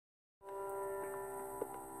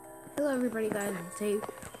Hello everybody guys, today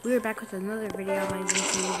we are back with another video. My name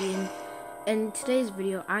is Megan. In today's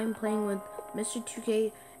video I'm playing with Mr.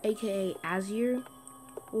 2K aka Azer.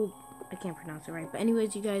 Well, I can't pronounce it right, but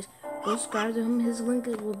anyways you guys go subscribe to him. His link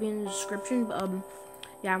will be in the description. But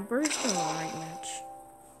yeah, we're just gonna go rank match.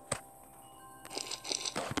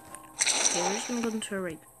 Okay, we're just gonna go into a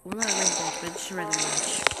rank. Well, not a rank match, but just a regular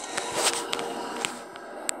match.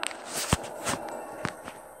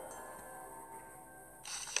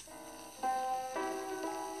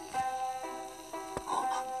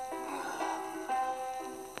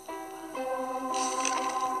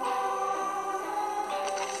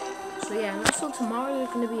 So yeah, and also tomorrow there's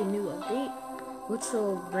going to be a new update, which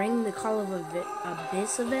will bring the Call of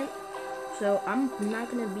Abyss event. So I'm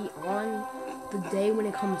not going to be on the day when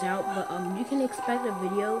it comes out, but you can expect a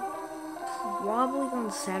video probably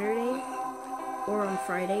on Saturday or on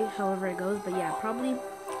Friday, however it goes. But yeah, probably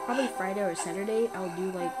Friday or Saturday I'll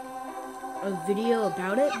do like a video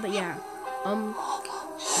about it. But yeah,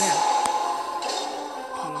 yeah.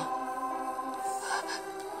 Okay.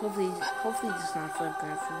 Hopefully it's not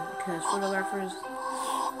photographer, because photographers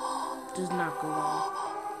does not go well.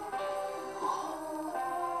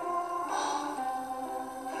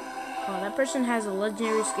 Oh, that person has a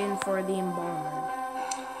legendary skin for the embalmer.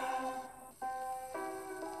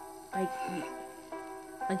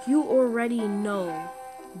 Like you already know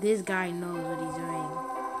this guy knows what he's doing.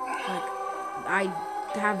 Like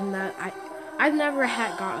I've never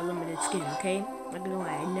got a limited skin, okay? Not gonna lie,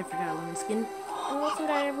 I never got a limited skin. I don't think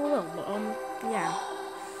I ever will, but yeah.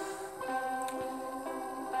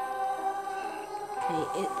 Okay,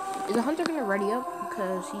 is the hunter gonna ready up?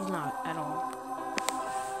 Because he's not at all.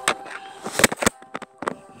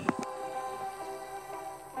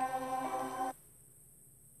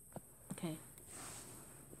 Okay.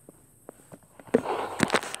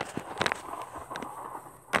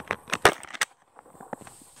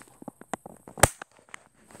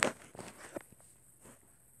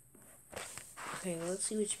 Okay, let's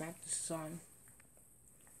see which map this is on.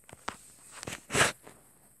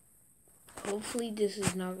 Hopefully this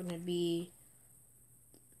is not going to be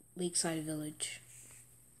Lakeside Village.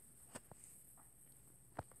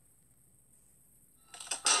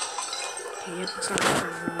 Okay, yep, it's not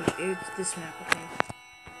Lakeside Village. It's this map, okay.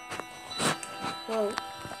 Well,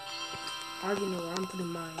 I already know where I'm putting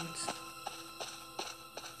mines.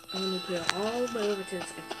 I'm going to put it all the way over to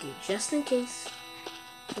this gate, just in case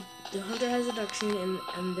the hunter has a duction,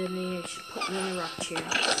 and then they should put me in a rock chair.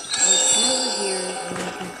 I'll come over here, and then I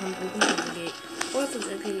can come open the gate. Or if the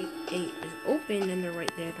gate is open and they're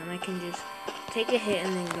right there, then I can just take a hit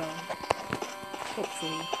and then go.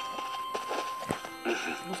 Hopefully.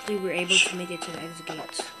 Hopefully we're able to make it to the exit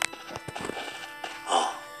gates.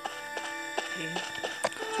 Okay.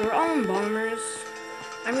 So we're all in bombers.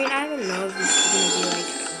 I mean, I don't know if this is gonna be like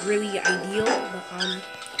really ideal, but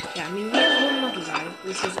yeah, I mean, we have one lucky guy,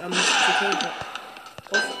 which is Mr. 2K,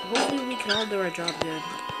 but hopefully we can all do our job good.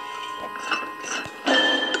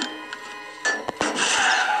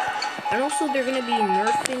 And also, they're going to be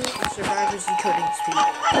nerfing Survivor's decoding speed.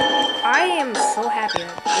 I am so happy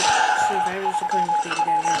that Survivor's decoding speed got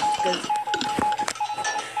nerfed, because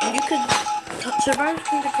you could, Survivors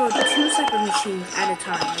can decode 2 separate machines at a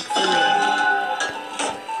time, like for real.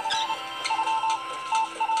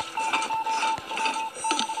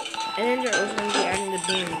 And then they're also going to be adding the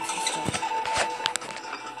banning system.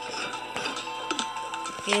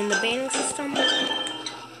 And the banning system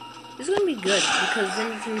is going to be good, because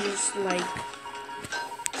then you can just, like,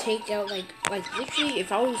 take out, like literally,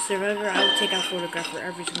 if I was a Survivor, I would take out Photographer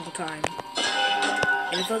every single time.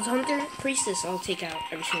 And if I was Hunter, Priestess, I'll take out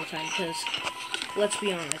every single time, because, let's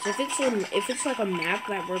be honest, if it's like a map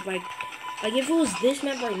that we're, like if it was this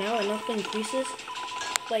map right now and not playing Priestess,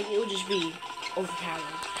 like, it would just be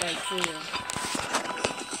overpowered. Like, for real.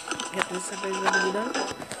 Yep, this step is ready to be done.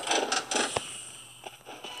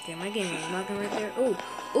 Okay, my game is knocking right there. Oh,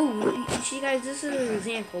 you see guys, this is an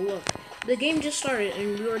example. Look, the game just started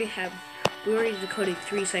and we already decoded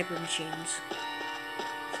 3 cyber machines.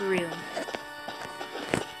 For real.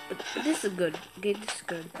 But this is good. Okay, this is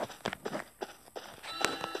good.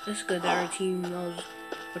 This is good that our team knows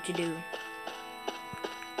what to do.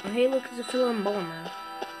 Oh, hey, look, it's a fellow embalmer,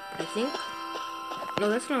 I think. No,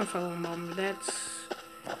 that's not a fellow embalmer, that's...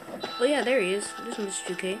 Oh yeah, there he is. This is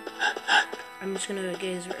Mr. 2K. I'm just gonna get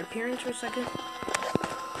his appearance for a second.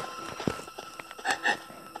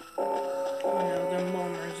 Oh no, the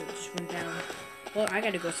embalmers just went down. Well, I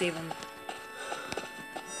gotta go save him.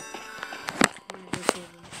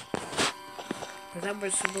 Because that's what we're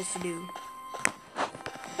supposed to do.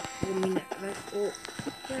 I mean, oh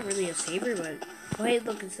not really a saver, but oh hey,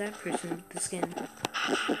 look, it's that person with the skin.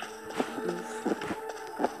 Oof.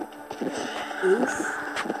 Oof.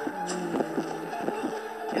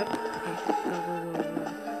 Yep. Okay. Go.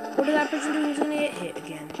 What did that person do? He's gonna get hit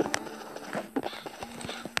again.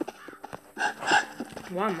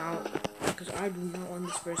 Well, I'm out. Because I do not want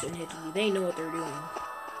this person hit me. They know what they're doing.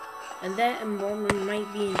 And that embalmer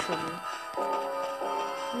might be in trouble.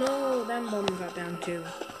 No, that embalmer got down too.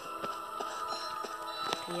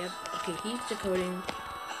 Okay, yep. Okay, he's decoding.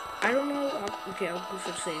 I don't know. Okay, I'll go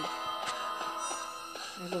for the save.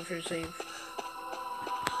 I'll go for the save.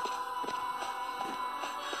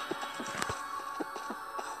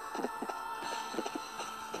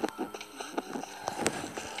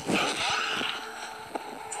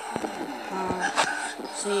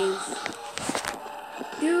 Save.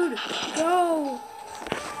 Dude, go!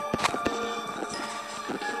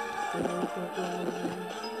 Go. Come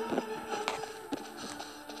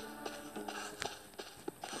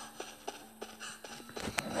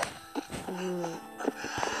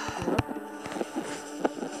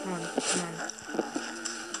on.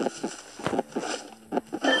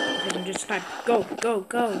 Okay, just type. Go. Come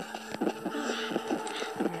on.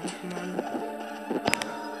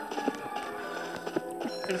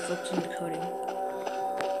 Gotta focus on decoding.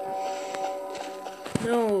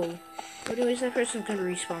 No! Anyways, that person's gonna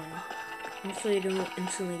respawn. Hopefully they don't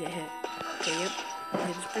instantly get hit. Okay, yep.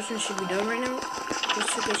 Okay, this person should be done right now. This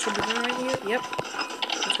ticket should be done right here. Yep.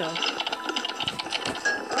 Let's go. Okay,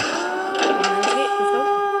 let's go.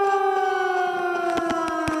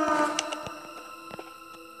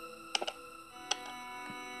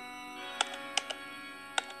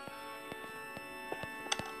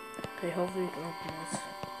 Okay, hopefully we can open this.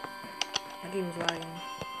 My game's lagging.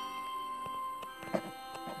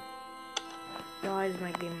 Why is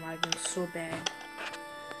my game lagging so bad?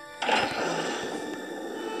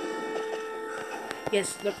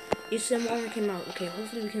 Yes, look, it's the one that came out. Okay,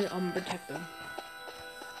 hopefully we can protect them.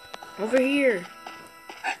 Over here,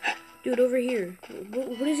 dude, over here.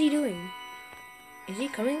 What is he doing? Is he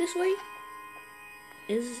coming this way?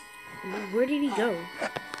 Where did he go?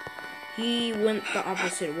 He went the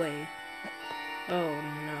opposite way. Oh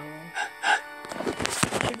no.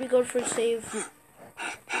 Should we go for a save?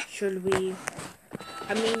 Should we?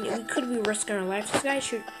 I mean, we could be risking our lives. This guy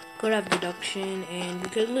could have deduction, and we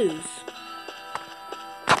could lose.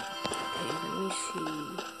 Okay, let me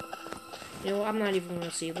see. You know what? I'm not even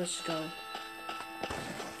gonna see. Let's just go.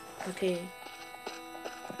 Okay.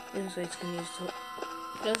 This way it's gonna use. It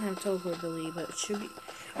doesn't have teleport ability, but it should be.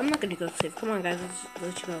 I'm not gonna go save. Come on, guys.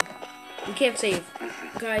 Let's go. We can't save,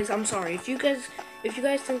 guys. I'm sorry. If you guys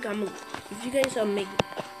think I'm a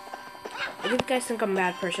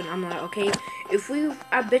bad person, I'm not. Okay. I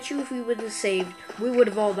bet you if we would have saved, we would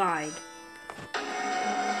have all died.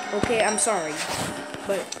 Okay, I'm sorry.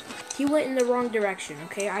 But he went in the wrong direction,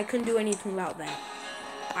 okay? I couldn't do anything about that.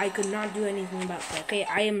 I could not do anything about that, okay?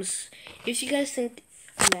 If you guys think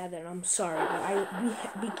I'm bad, then I'm sorry. But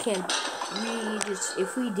we can't,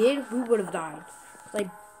 if we did, we would have died. I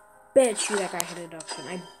bet you that guy had deduction.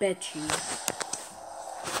 I bet you.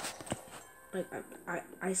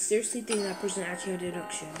 I seriously think that person actually had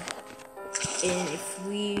deduction. And if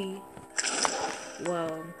we,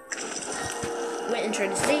 well, went and tried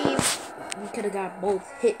to save, we could have got both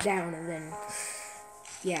hit down, and then,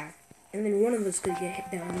 yeah. And then one of us could get hit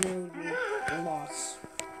down, and then it would be a loss.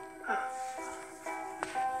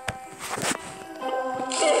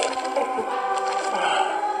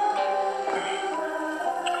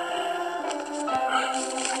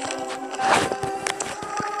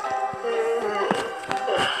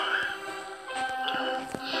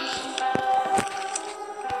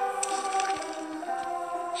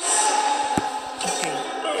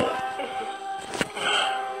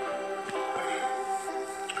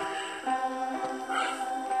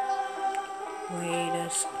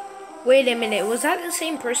 Wait a minute, was that the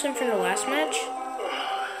same person from the last match?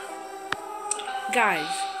 Guys,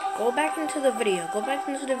 go back into the video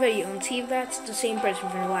and see if that's the same person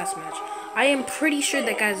from the last match. I am pretty sure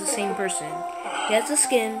that guy's the same person. He has a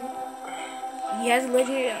skin. He has a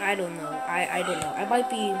legendary, I don't know. I don't know. I might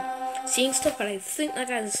be seeing stuff, but I think that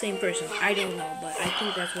guy's the same person. I don't know, but I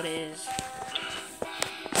think that's what it is.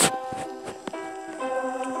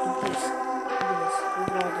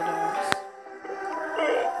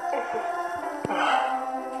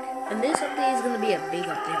 And this update is going to be a big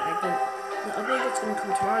update. I think the update that's going to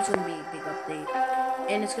come tomorrow is going to be a big update.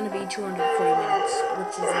 And it's going to be 240 minutes,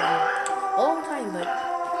 which is a long time, but,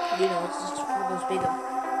 you know, it's just one of those big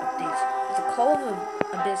updates. The Call of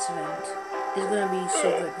Abyss event is going to be so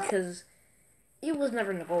good, because it was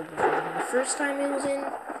never in the global version. The first time it was in,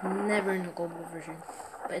 never in the global version.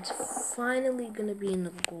 But it's finally gonna be in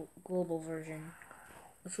the global version,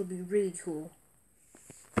 which will be really cool.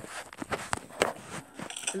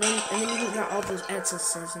 And then you got all those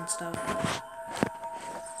accesses and stuff.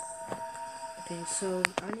 Okay, so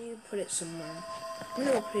I need to put it somewhere. I'm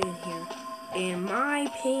gonna put it in here. And my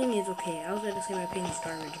pain is okay. I was gonna say my pain is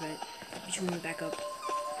garbage, but you should move back up.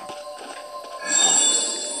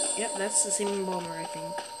 Yep, that's the same embalmer, I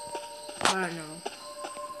think. I don't know.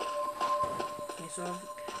 Okay, so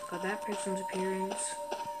I've got that person's appearance.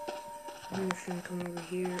 I'm just gonna come over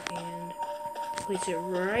here and place it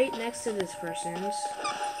right next to this person's.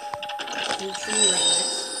 Literally right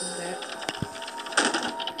next to that.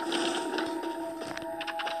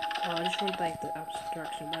 Oh, I just went like the opposite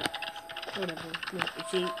direction, but whatever. Look, you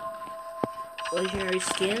see, legendary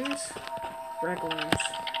skins, regulars.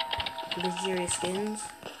 Legendary skins,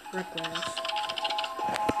 regulars.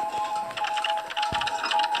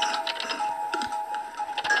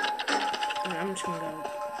 And I'm just gonna go.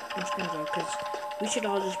 Because we should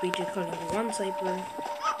all just be decoding one cipher,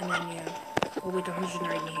 and then yeah, we'll wait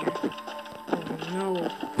 190 here.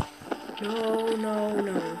 Oh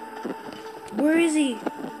no. Where is he?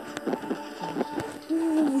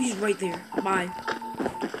 Ooh, he's right there. Bye.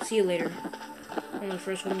 See you later. I'm the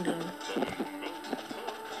first one to go.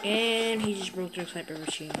 And he just broke their cipher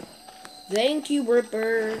machine. Thank you,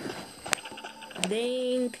 Ripper.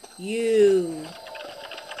 Thank you.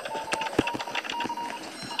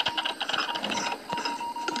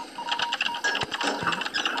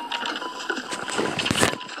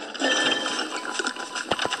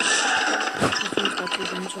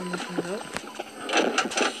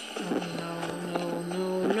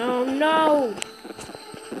 No!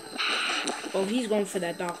 Oh, he's going for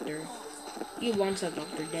that doctor. He wants that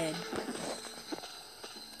doctor dead.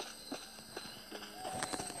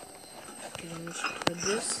 Okay, let's put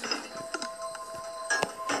this.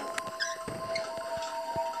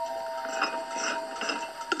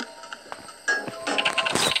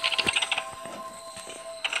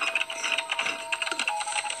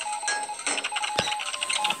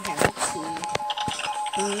 Okay, let's see.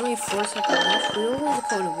 There's only 4 seconds left. We only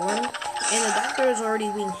decoded 1, and the doctor is already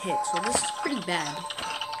being hit, so this is pretty bad.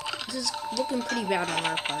 This is looking pretty bad on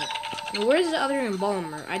our part. Now, where's the other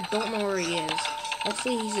embalmer? I don't know where he is.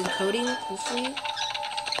 Hopefully he's encoding. Hopefully.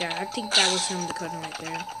 Yeah, I think that was him decoding right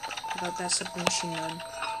there. I got that separate machine gun.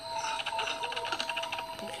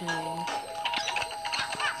 Okay.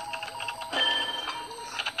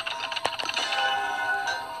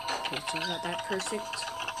 Okay, so I got that perfect.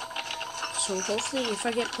 So hopefully if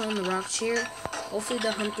I get put on the rock chair, hopefully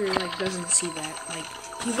the hunter like doesn't see that. Like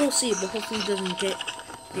he will see it, but hopefully he doesn't get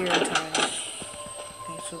there in time.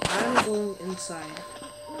 Okay, so I'm going inside.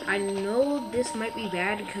 I know this might be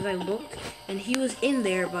bad because I looked and he was in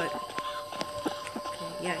there, but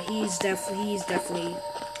okay, yeah, he's definitely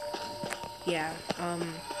yeah,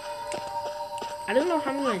 I don't know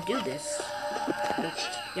how I'm gonna do this. But,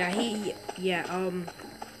 yeah,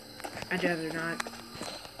 I'd rather not.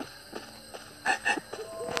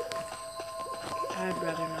 I'd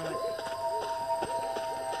rather not.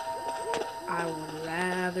 I would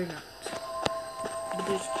rather not. But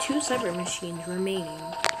there's 2 cyber machines remaining,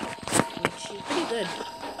 which is pretty good.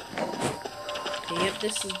 Okay, yep,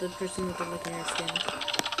 this is the person with the legendary skin.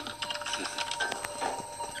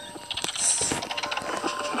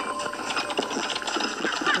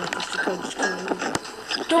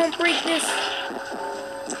 Don't break this!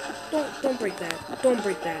 Don't break that. Don't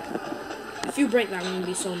break that. If you break that, I'm gonna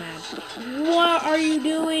be so mad. What are you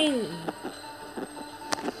doing?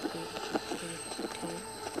 Okay.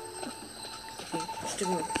 Just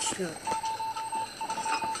go.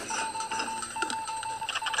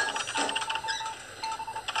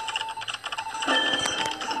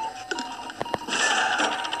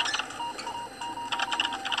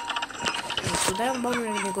 Okay, so that bummer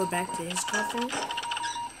is gonna go back to his coffin.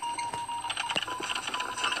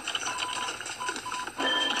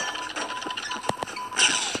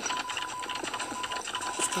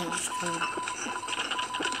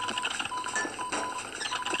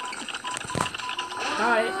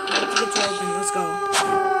 Got it. Let's get to open. Let's go.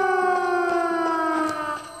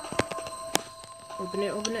 Open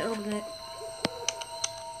it.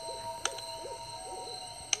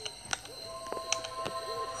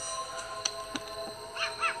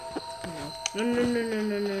 No.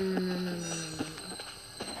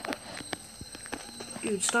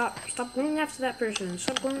 Dude, stop going after that person.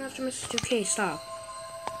 Stop going after Mr. 2K. Stop.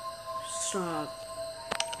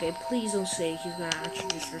 Okay, please don't say he's gonna actually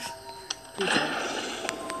just... Please don't.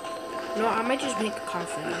 No, I might just make a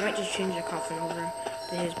coffin. I might just change the coffin over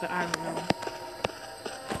to his, but I don't know.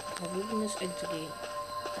 I'll open this exit gate.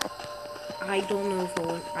 I don't know if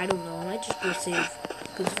I don't know. I might just go save.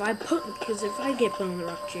 Because if I get put on the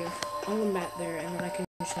rock chair, I'll come back there and then I can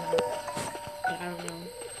just but I don't know.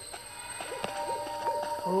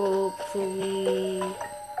 Hopefully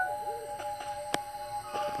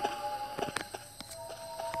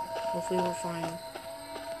we're fine.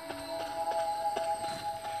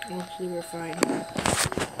 Hopefully we're fine.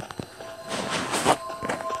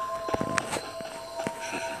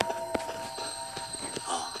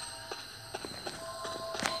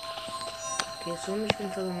 Okay, so I'm just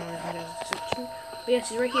gonna tell them all that section. Oh yes,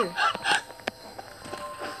 he's right here.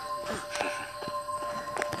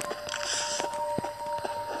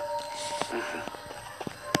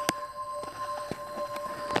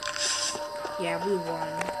 Yeah, we won.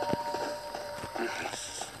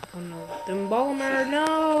 Oh no, the embalmer,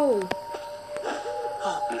 no!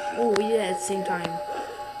 Oh, we did it at the same time.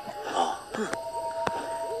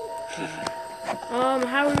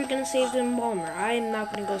 How are we gonna save the embalmer? I am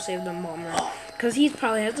not gonna go save the embalmer because he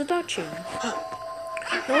probably has a doctrine.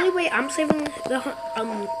 The only way I'm saving the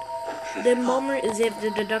embalmer is if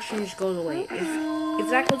the deduction just goes away. If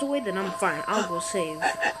that goes away, then I'm fine. I'll go save.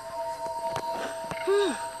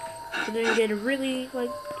 But then get really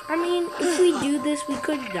I mean, if we do this, we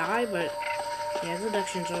could die, but yeah, the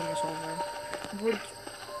deduction's almost over. Okay.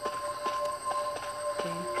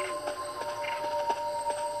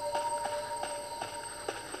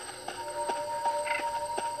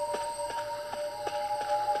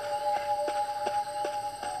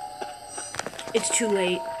 It's too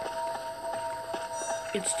late.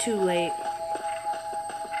 It's too late.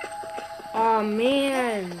 Oh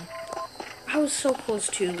man. I was so close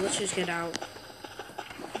to. Let's just get out.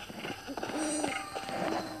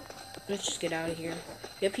 Let's just get out of here.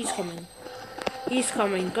 Yep, he's coming. He's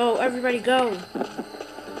coming. Go, everybody, go.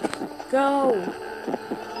 Go.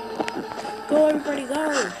 Go, everybody,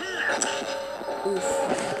 go. Oof.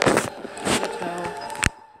 Let's go.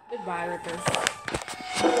 Goodbye, Ripper.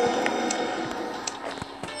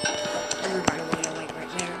 Everybody will get like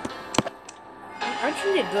right there. Our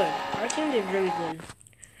team did good. Our team did really good.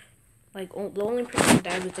 Like, the only person that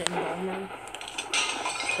died was the embalmer.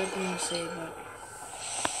 Something to say, but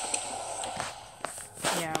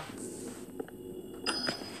yeah.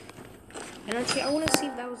 And actually, I want to see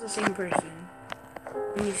if that was the same person.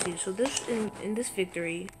 Let me see. So this in this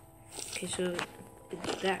victory. Okay, so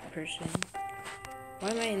it's that person. Why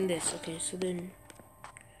am I in this? Okay, so then,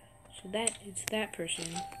 it's that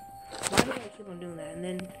person. Why do I keep on doing that? And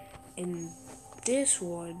then in this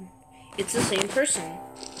one, it's the same person.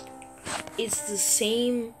 It's the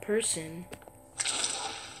same person.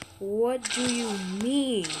 What do you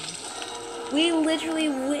mean? We literally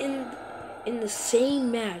win in the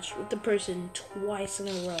same match with the person twice in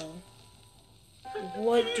a row.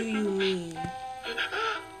 What do you mean?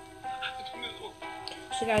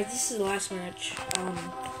 So guys, this is the last match.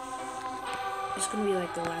 It's gonna be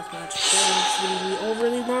like the last match. So it's gonna be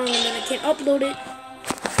overly long and then I can't upload it.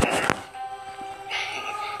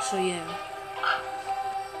 So yeah.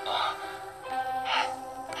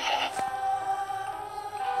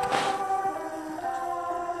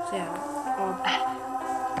 So yeah.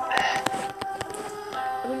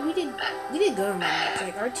 I mean, we did good on that match.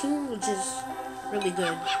 Like, our team was just really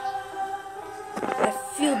good. I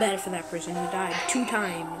feel bad for that person who died 2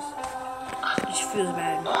 times. It just feels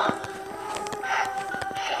bad.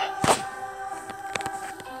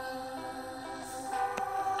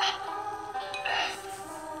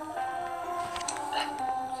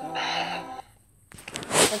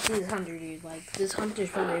 Let's do this hunter, dude. Like, this hunter's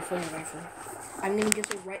probably a photographer. I'm gonna guess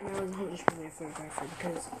it right now. This hunter's probably a photographer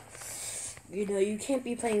because, you know, you can't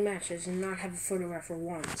be playing matches and not have a photographer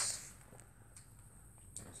once.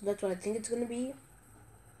 So that's what I think it's gonna be.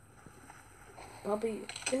 Probably,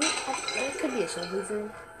 it could be a subwoofer,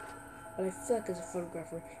 but I feel like it's a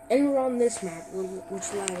photographer. And we're on this map,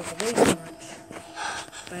 which lags way too much.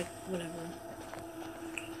 But whatever.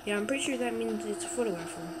 Yeah, I'm pretty sure that means it's a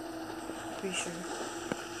photographer. Pretty sure.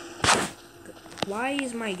 Why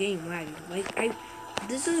is my game lagging? Like,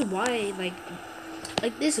 this is why, like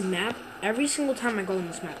this map, every single time I go on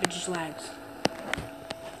this map, it just lags.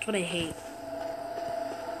 That's what I hate.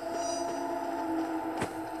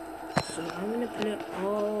 So I'm gonna put it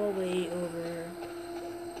all the way over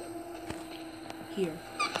here.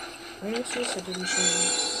 Right next to the second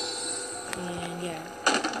machine. And yeah.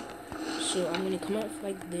 So I'm gonna come out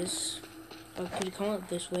like this. Or could you come out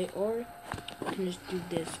this way, or I can just do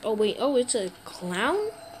this. Oh wait, oh, it's a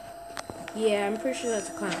clown? Yeah, I'm pretty sure that's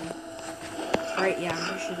a clown. right? Yeah, I'm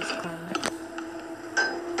pretty sure this is clone.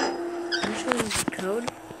 I'm just gonna use the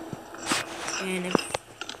code. And if...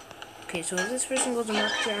 Okay, so if this person goes to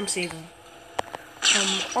market, I'm saving. Come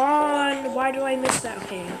on! Why do I miss that?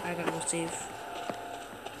 Okay, I gotta go save.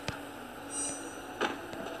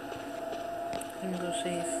 I'm gonna go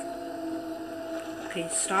save. Okay,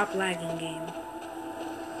 stop lagging, game.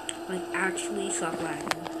 Like, actually stop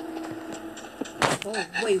lagging. Oh,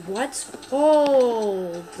 wait, what?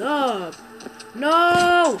 Hold up!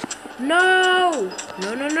 No! No!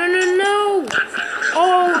 No, no, no, no, no!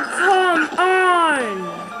 Oh, come on!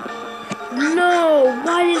 No!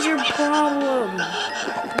 What is your problem?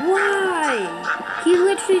 Why? He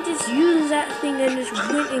literally just used that thing and just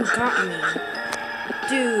went and got me.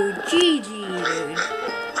 Dude, GG, dude.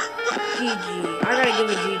 GG. I gotta give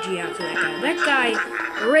a GG out to that guy. That guy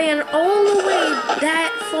ran all the way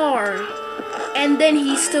that far, and then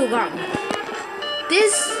he still got me.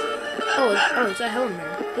 This... Oh, it's a helmet.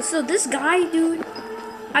 But still, this guy, dude,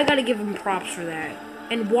 I gotta give him props for that.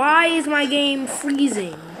 And why is my game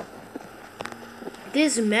freezing?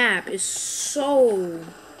 This map is so...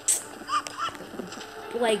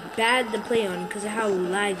 like, bad to play on because of how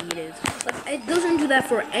laggy it is. Like, it doesn't do that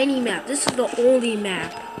for any map. This is the only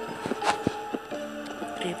map.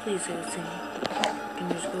 Okay, please say this thing. Can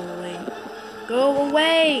you just go away? Go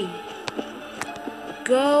away!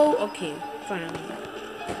 Go! Okay, finally.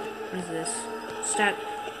 What is this? Stat.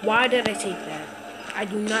 Why did I take that? I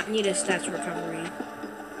do not need a stats recovery.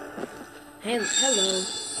 Hello.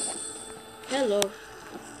 Hello.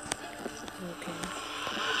 Okay.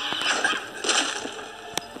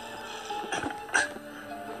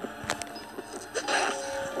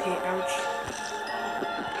 Okay, ouch.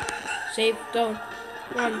 Save, go.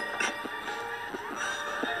 Run.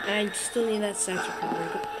 And I still need that stats recovery.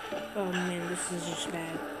 Oh man, this is just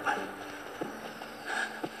bad.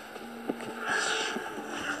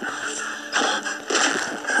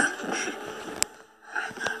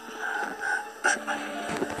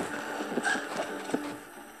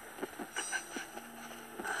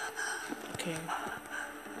 Okay.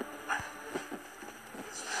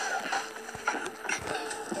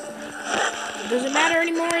 It doesn't matter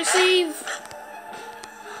anymore, save!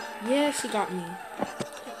 Yes, he got me.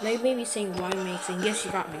 They may be saying why am I saying yes,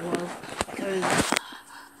 you got me. Well, because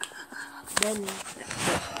then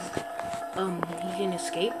he can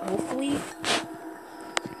escape, hopefully.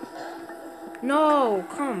 No,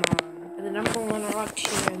 come on. And then I'm going to rock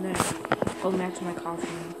here and then go back to my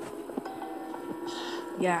coffin.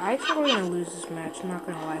 Yeah, I think we're gonna lose this match, I'm not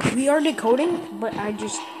gonna lie. We are decoding, but I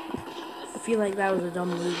just feel like that was a dumb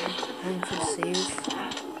move. I'm gonna save.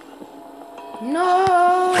 No!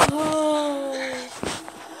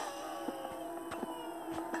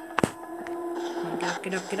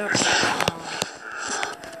 Get up, get up.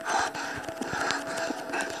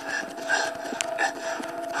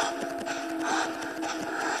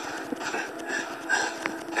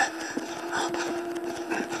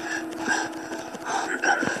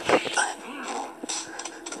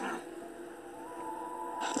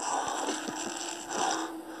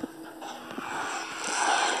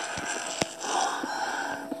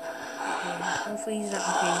 Hopefully he's not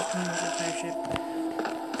okay, he's coming with the fire ship.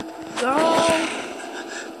 Go!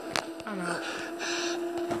 I'm out.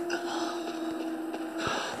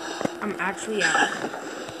 I'm actually out.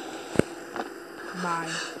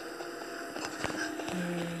 Bye.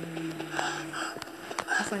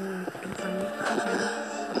 Don't find me. Don't find me. Don't find me.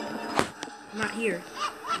 I'm not here.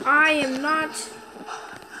 I am not.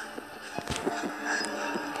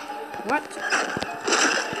 What?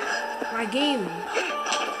 My game.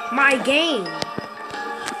 My game.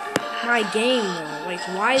 My game, though. Like,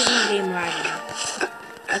 why is my game lagging?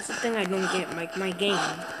 That's the thing I don't get. Like, my game.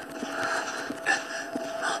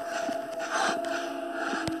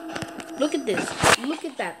 Look at this. Look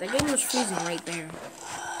at that. The game was freezing right there.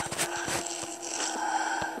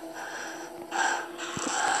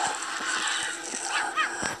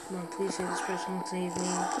 Come on, please say this person will save me.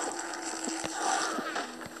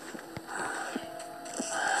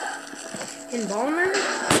 Embalmer?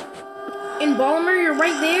 Embalmer, you're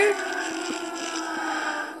right there?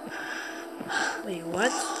 Wait,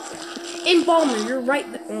 what? Embalmer, you're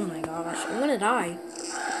right there. Oh my gosh, I'm gonna die.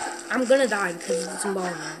 I'm gonna die because it's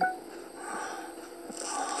Embalmer.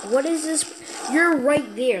 What is this? You're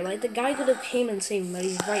right there. Like, the guy could have came and saved me, but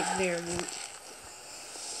he's right there, dude.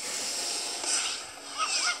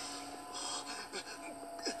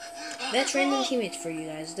 That's random teammates for you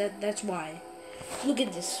guys. That's why. Look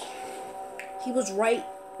at this. He was right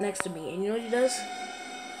next to me, and you know what he does?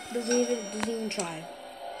 Doesn't even try.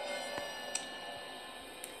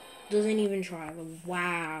 Doesn't even try.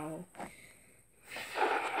 Wow.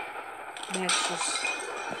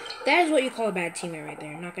 That is what you call a bad teammate right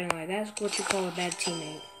there. Not gonna lie, that's what you call a bad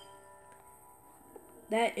teammate.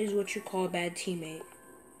 That is what you call a bad teammate.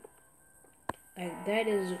 Like, that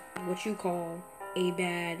is what you call a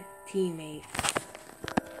bad teammate.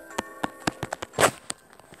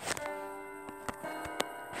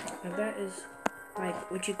 Like, that is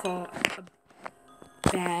like what you call a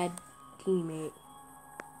bad teammate.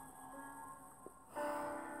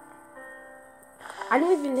 I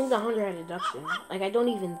don't even think the 100 had deduction. Like, I don't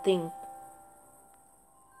even think.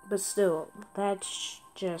 But still, that's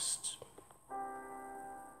just...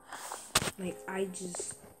 Like,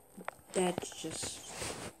 that's just...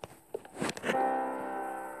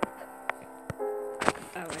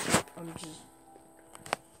 I'm just...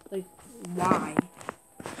 Like, why?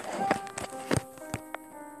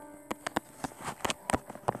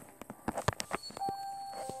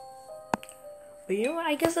 But you know what?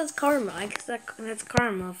 I guess that's karma. I guess that's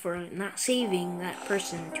karma for not saving that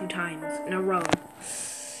person 2 times in a row.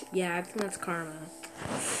 Yeah, I think that's karma.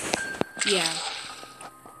 Yeah.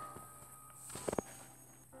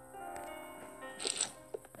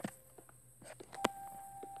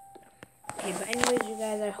 Okay, but anyways, you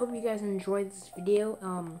guys, I hope you guys enjoyed this video.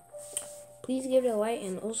 Please give it a like,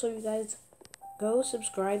 and also, you guys, go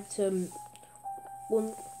subscribe to,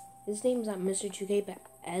 well, his name's not Mr. 2K, but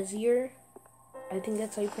Azer. I think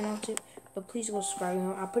that's how you pronounce it. But please go subscribe to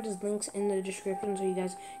him. I'll put his links in the description so you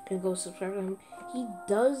guys can go subscribe to him. He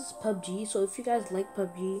does PUBG, so if you guys like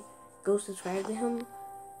PUBG, go subscribe to him.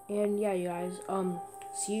 And yeah, you guys,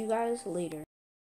 see you guys later.